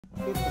Okay,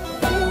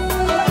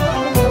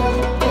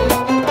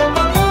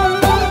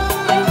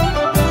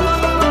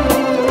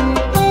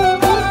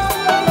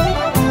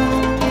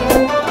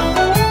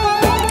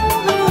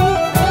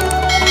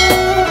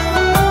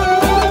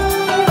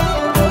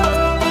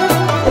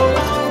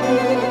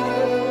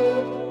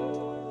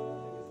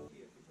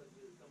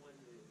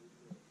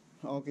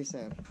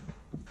 sir.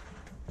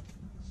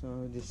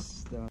 So this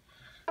is the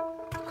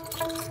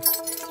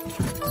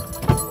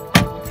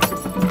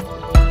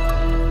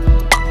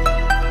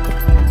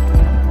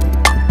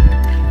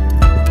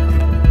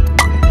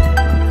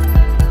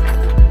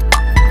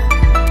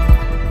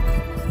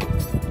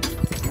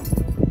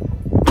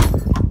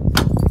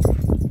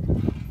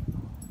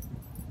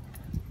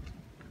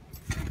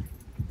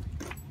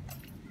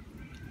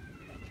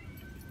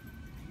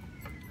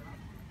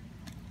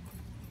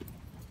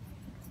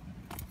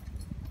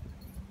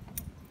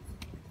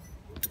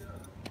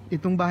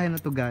itong bahay na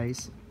to,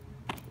 guys.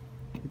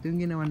 Ito yung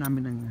ginawa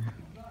namin ng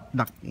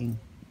ducting.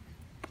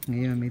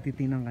 Ngayon may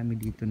titingnan kami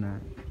dito na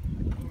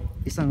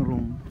isang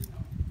room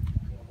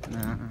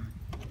na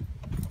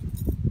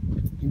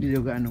hindi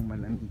daw gaanong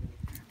malamig.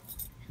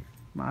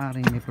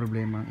 Maaring may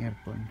problema ang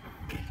aircon.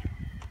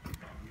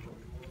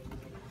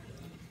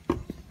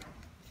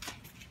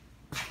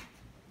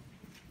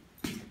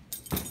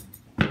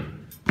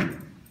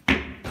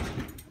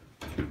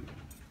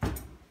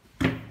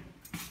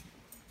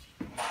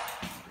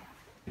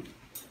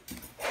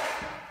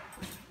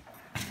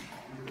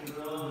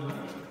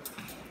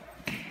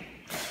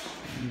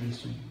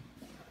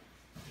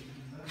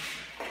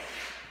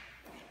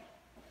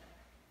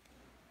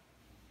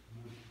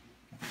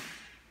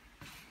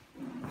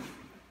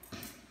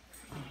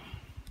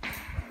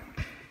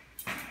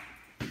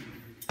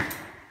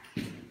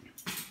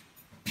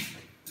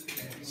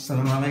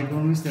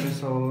 Assalamualaikum, Mr.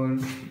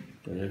 Rasul.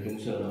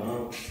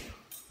 Waalaikumsalam.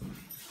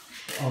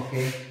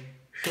 Okay.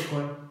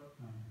 Syukur.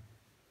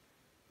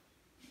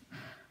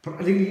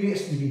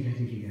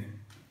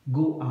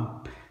 Go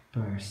up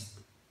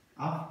first.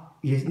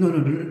 Up? Yes, no.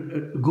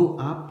 Go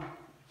up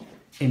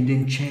and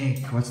then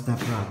check what's the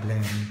problem.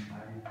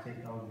 I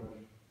take out the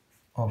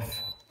Off.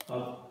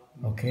 up.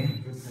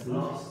 Okay.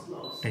 Lost.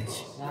 Touch.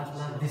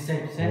 This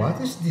side.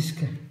 What is this?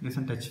 This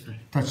one touch screen.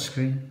 Touch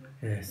screen.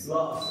 Yes.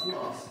 Lost.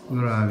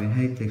 Grabe,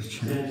 high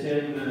texture.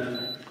 Same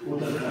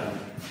watercolor.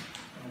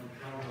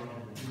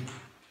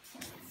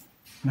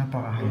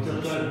 Napaka-high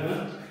texture.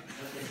 Watercolor.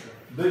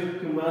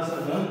 Big kumasa,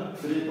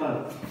 3 ton.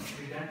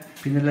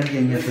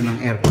 Pinalagyan niya ito ng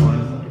aircon.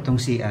 Itong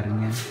CR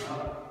niya.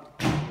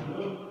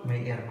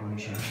 May aircon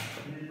siya.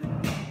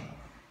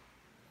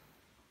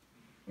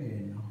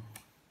 Ayan o.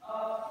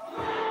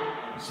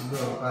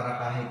 Siguro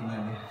para kahit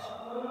na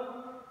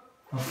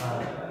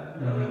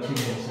papalamig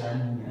siya sa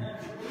ano niya.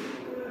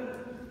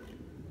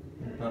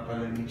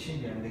 Papalamig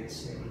siya dyan,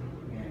 let's say.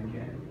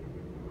 Yan.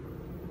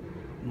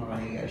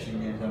 Makahiga siya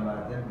niya sa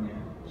bottom niya.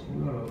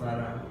 Siguro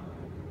para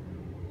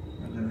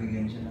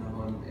malamigan siya ng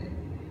konti.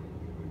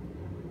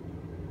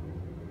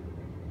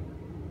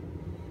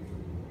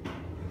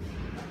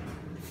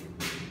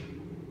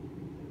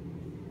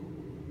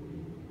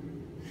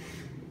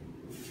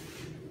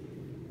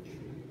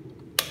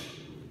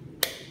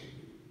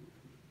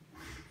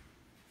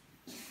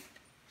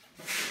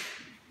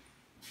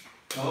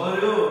 How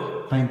are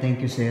you? Fine,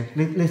 thank you, sir.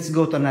 Let's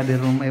go to another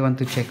room. I want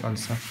to check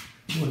also.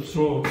 What's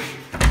wrong?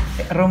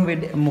 Room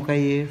with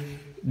mukayif.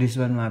 This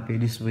one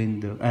mapi, this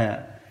window.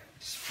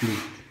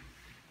 Split.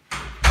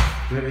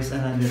 Where is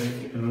another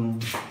room?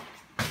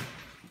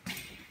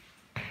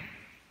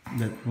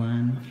 That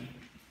one.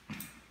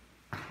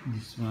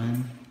 This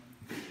one.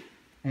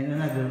 And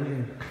another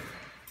way.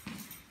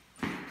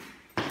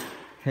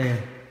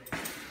 Here.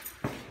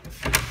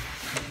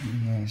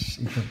 Yes,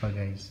 ito pa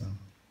guys. So.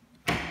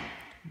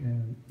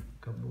 Yan,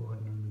 kabuuan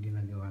ng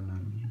ginagawa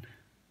namin.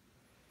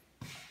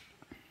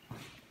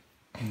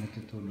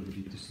 Natutulog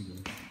dito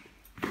siguro.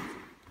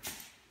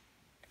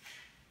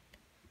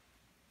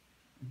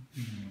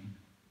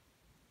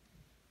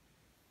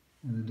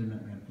 Ano doon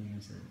ang aircon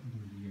yan sa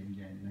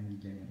dyan,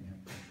 nandiyan ang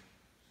aircon.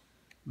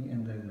 May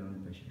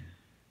underground pa siya.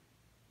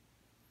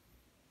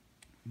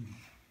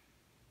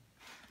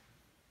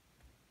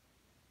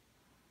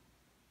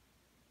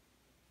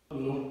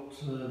 Not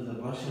the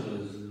washer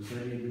is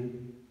very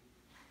good.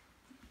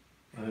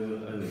 I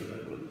will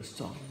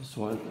stop this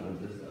one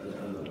and this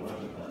other one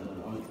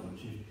and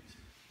check it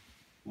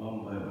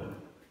one by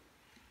one.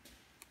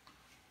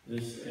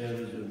 This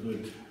air is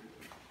good.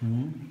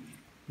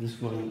 This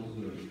one is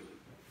good.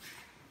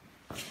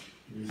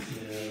 This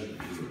air is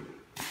good.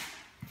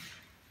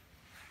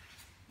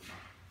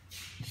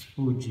 It's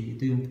FUJI.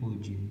 Ito yung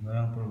FUJI.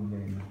 Walang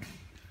problema.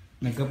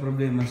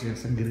 Nagka-problema siya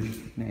sa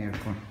GREE na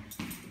aircon.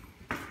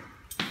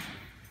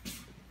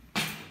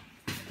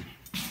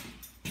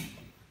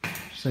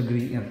 Sa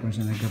GREE aircon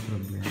siya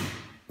nagka-problema.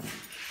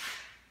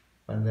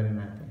 Pandarin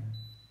natin.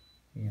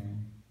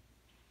 Yan.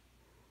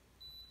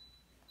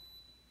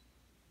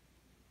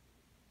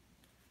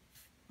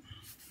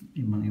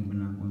 Ibang-iba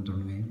na ang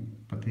control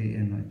ngayon. Pati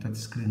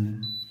touchscreen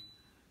na.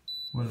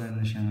 Wala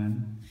na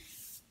siyang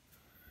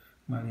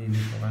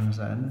Malilito ka na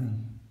sa ano eh.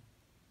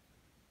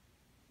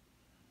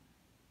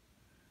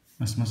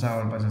 Mas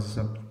masawal pa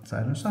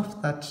sa ano,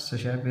 soft touch sa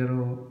siya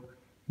pero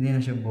hindi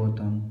na siya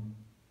button.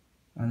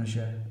 Ano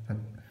siya,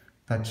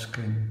 touch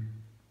screen.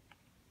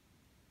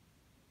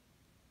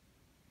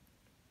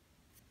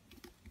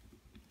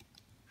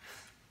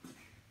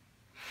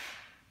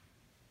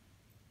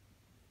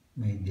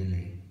 May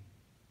delay.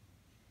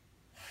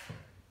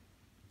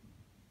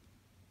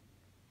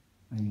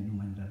 Ayun,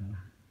 umandar na.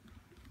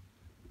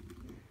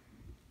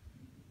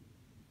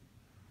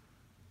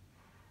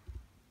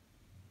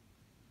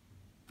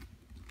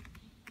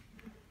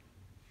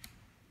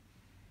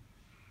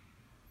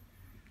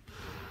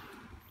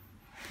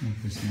 May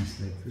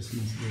Christmas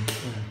light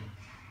pa.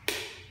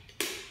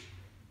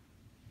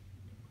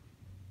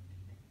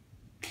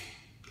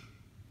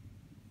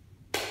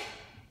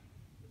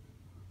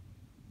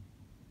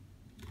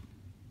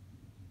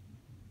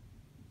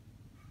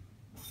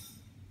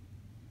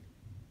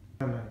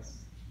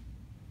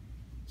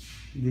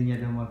 Hindi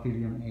niya daw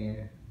ma-feel yung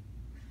air.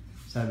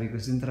 Sabi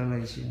ko,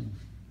 centralize yan.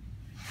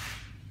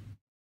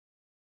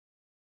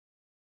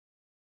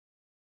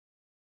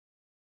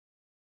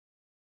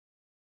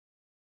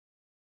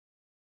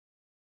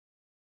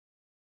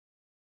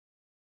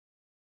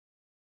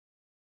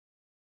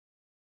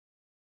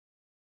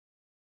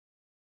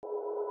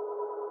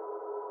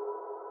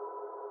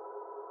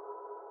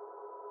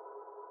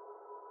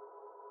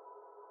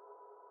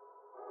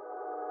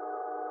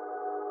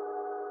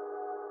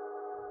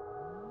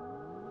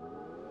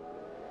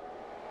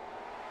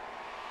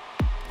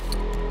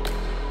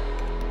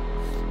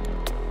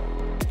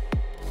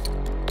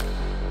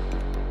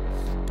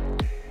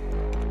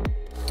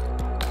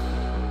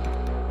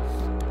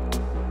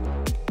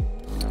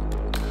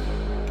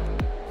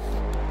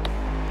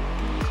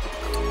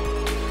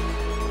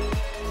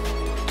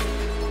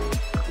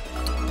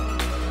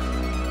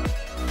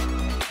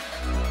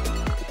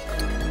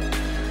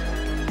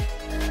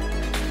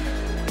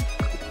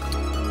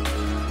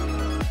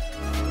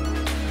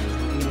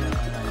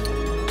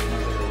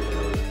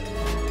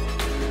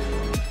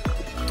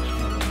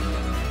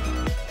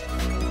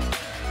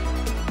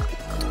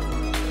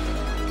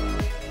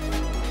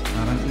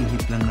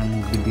 Lang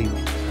ng bibig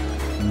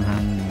ng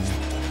hangin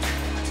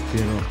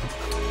pero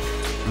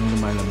ang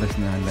lumalabas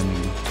na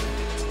lamig.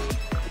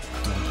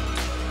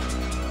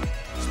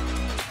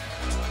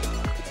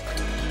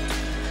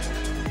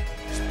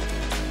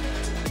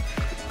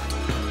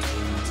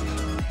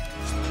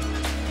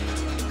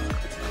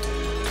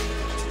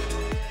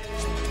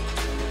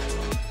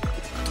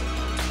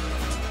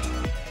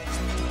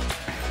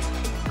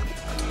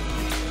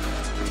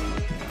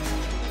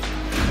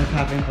 What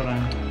happened,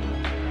 Parang?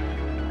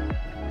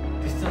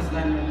 Distance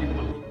line only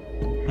pulling.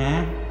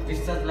 Huh?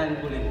 Distance line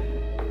pulling.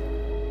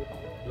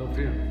 Low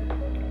freer.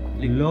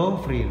 Low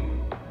freer.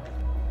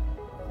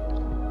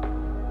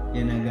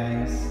 Yan na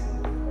guys.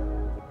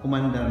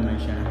 Kumandar na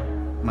siya.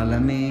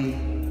 Malamig.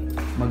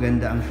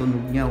 Maganda ang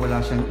tunog niya. Wala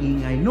siyang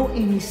ingay. No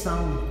any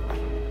sound.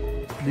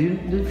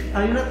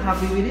 Are you not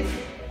happy with it?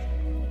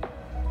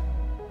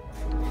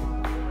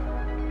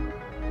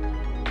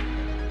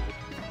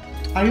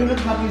 Are you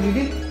not happy with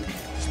it?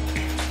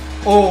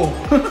 Oh!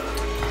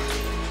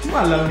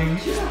 Malamig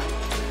siya.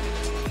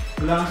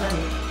 Wala siyang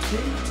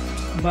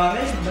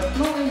bakit? But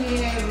no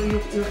any air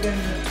you can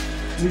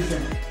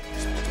listen.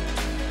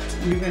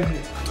 You can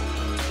hear.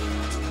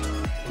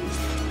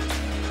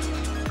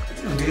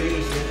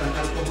 Very easy.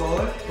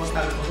 Alcohol,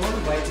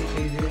 white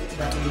liquid,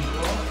 that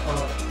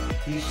or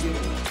tissue.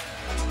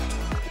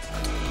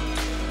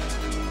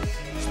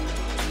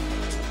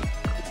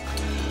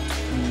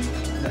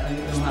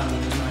 Yung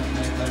hangin,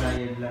 may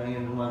balayad lang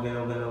yun,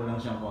 gumagalaw-galaw lang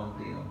siyang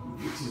konti.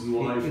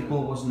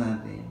 I-focus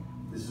natin.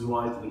 This is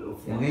white and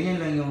off. Ganyan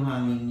lang yung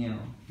hangin niya.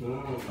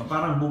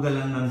 Parang buga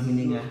lang ng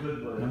hininga.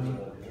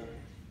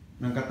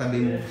 Ng katabi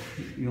mo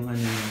yung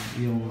ano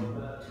yung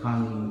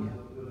hangin niya.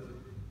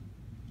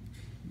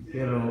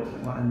 Pero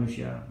ano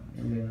siya,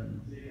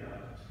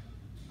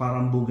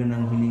 parang buga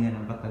ng hininga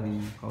ng katabi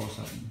mo,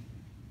 kausap mo.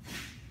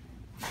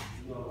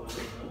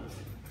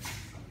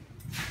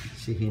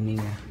 Si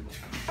hininga.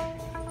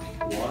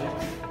 Why?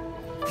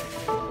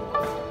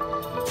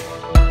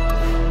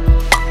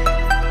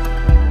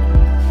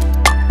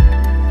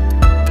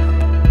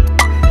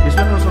 This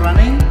one also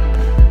running?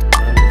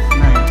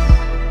 Nice.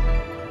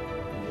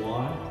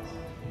 What?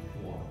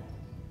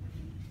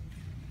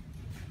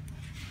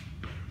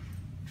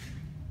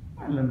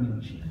 Alam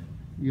siya.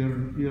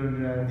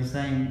 Your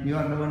design, you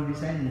are the one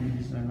designing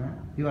this one, huh?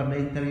 You are the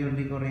interior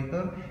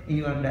decorator, and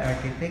you are the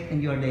architect,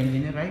 and you are the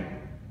engineer, right?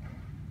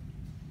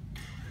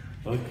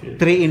 Okay.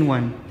 3 in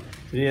 1.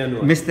 3 and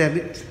 1.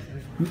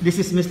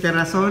 This is Mr.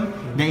 Rasol,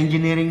 the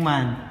engineering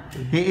man.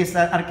 He is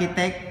an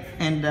architect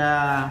and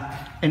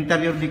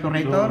interior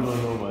decorator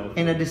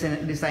and a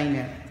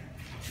designer.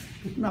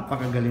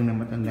 Napakagaling na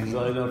matandang ito.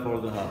 Designer for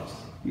the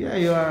house. Yeah,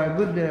 you are a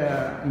good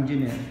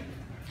engineer.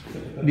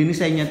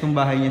 Dinisign niya itong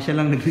bahay niya,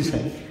 siya lang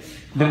nag-design.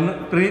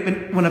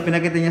 muna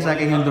pinakita niya sa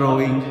akin yung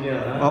drawing.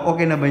 O,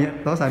 okay na ba niya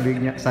to? Sabi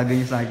niya sa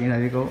akin.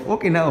 Sabi ko,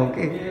 okay na,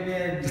 okay.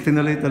 Tapos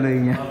tinuloy-tuloy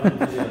niya.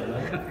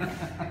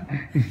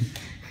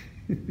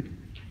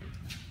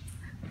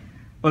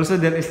 Also,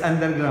 there is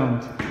underground.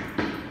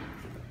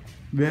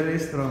 Very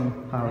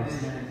strong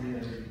house.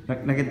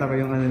 Nakita ko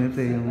yung ano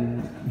nito,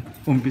 yung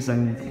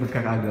umpisang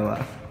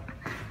magkakagawa.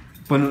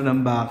 Puno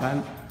ng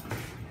bakal.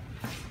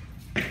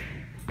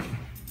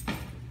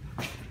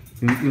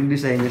 Yung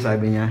design niya,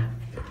 sabi niya,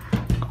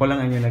 ako lang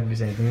ang yung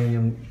nag-design. Tingnan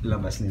yung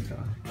labas nito.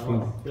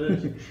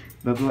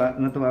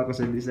 Natuwa ako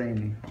sa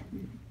design eh.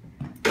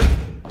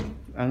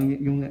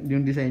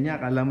 Yung design niya,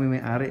 akala mo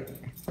may ari.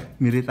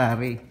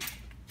 Military.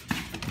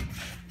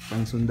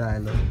 Pang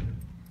sundalo.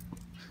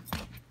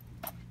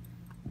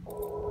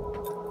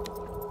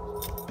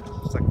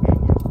 Sakyan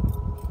niya.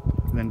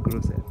 Land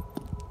Cruiser.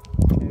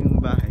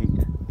 Yung bahay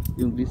niya.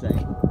 Yung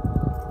design.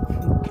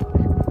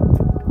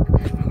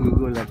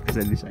 Gugulat ka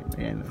sa design.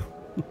 Ayan o.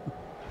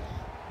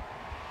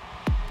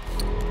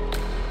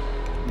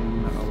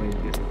 Yung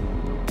naka-white kasi.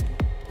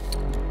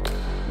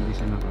 Hindi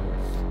siya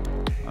naka-white.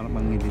 Parang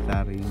pang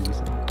military yung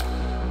design.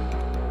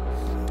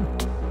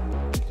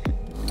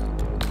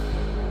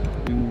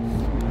 Yung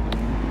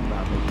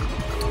baboy.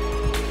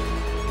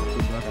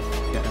 Sobrang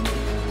kaya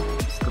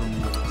strong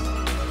looks.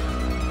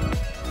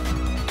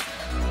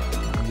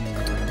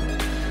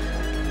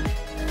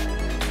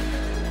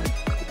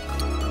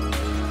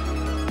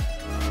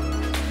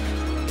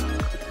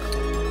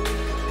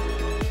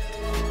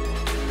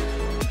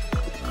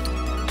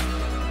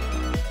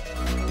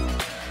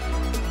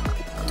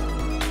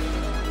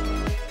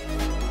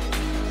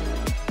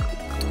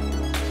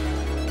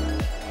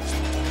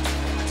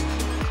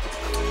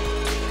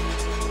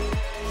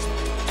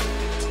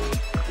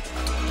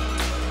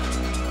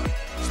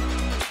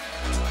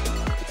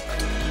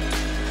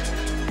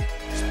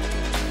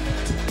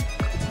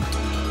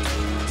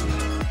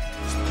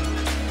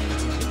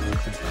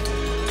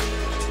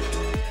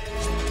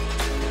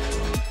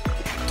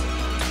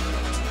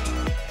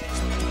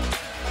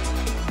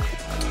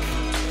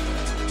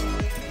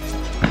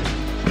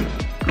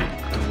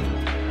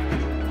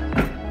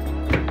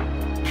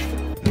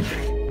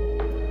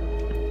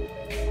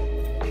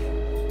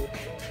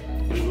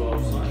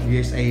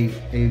 Yes, I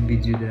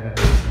video the.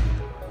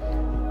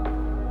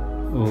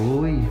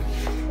 Oy.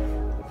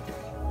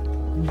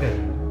 Ganda.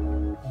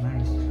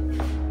 Nice.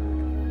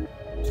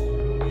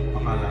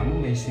 Akala mo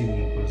may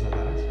swimming pool sa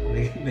taas.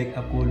 Like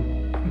a pool.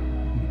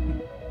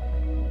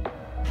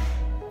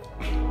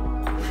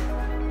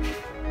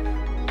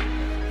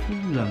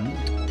 Lang.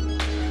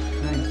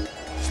 Nice.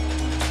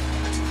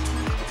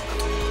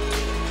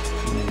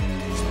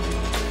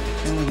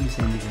 Kaya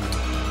mag-design ka na.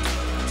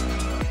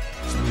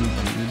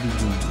 Ibig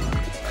mo.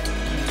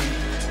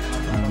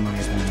 Para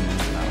makita mo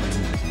yung tao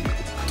yung design.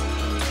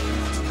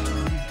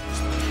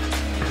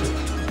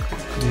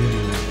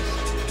 Very nice.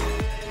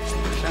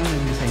 Siya ang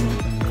nag-design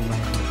nito ng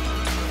babae.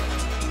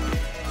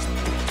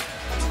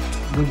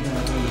 Good na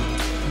ako.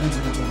 Good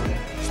na ako.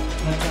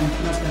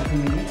 Not 30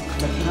 minutes,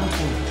 but now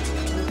 4.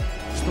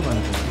 Ito ba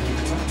na po?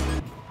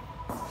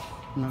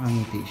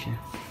 Nakangiti siya.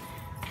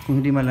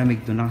 Kung hindi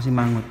malamig to,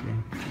 nakasimangot yan.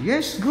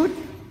 Yes, good!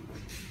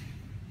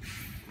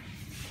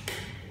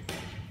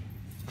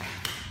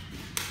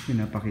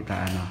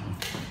 Pinapakitaan ako.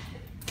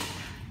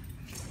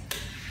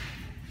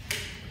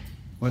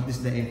 What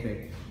is the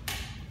effect?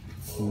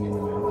 Kung yun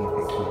naman ang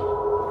effect niya.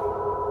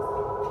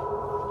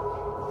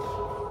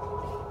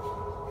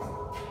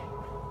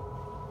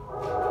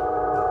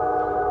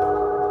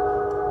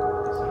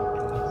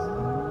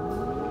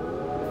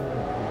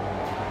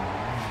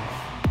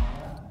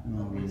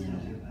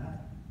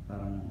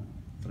 Parang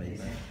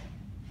price.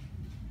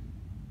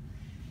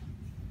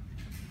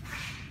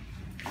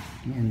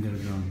 May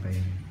underground pa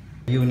yun.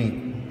 Unit.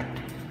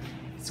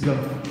 Let's go.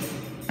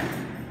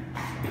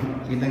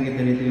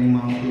 Kitang-kita dito yung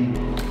mountain.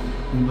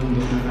 Yung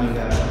bundok ng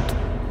Algarve.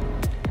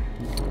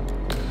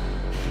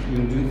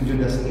 Yung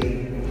Judas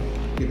Cave.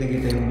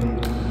 Kita-kita yung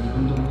bundok.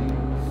 Bundok.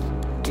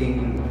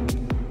 Canyon.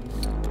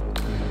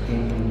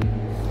 Canyon.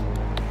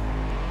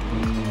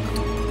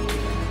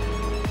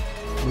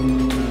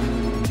 Bundok ng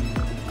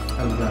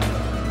Algarve.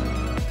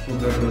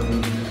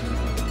 Overlooking.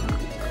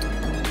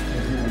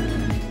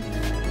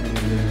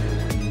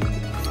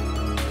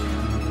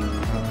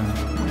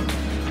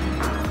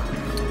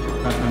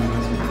 Tatang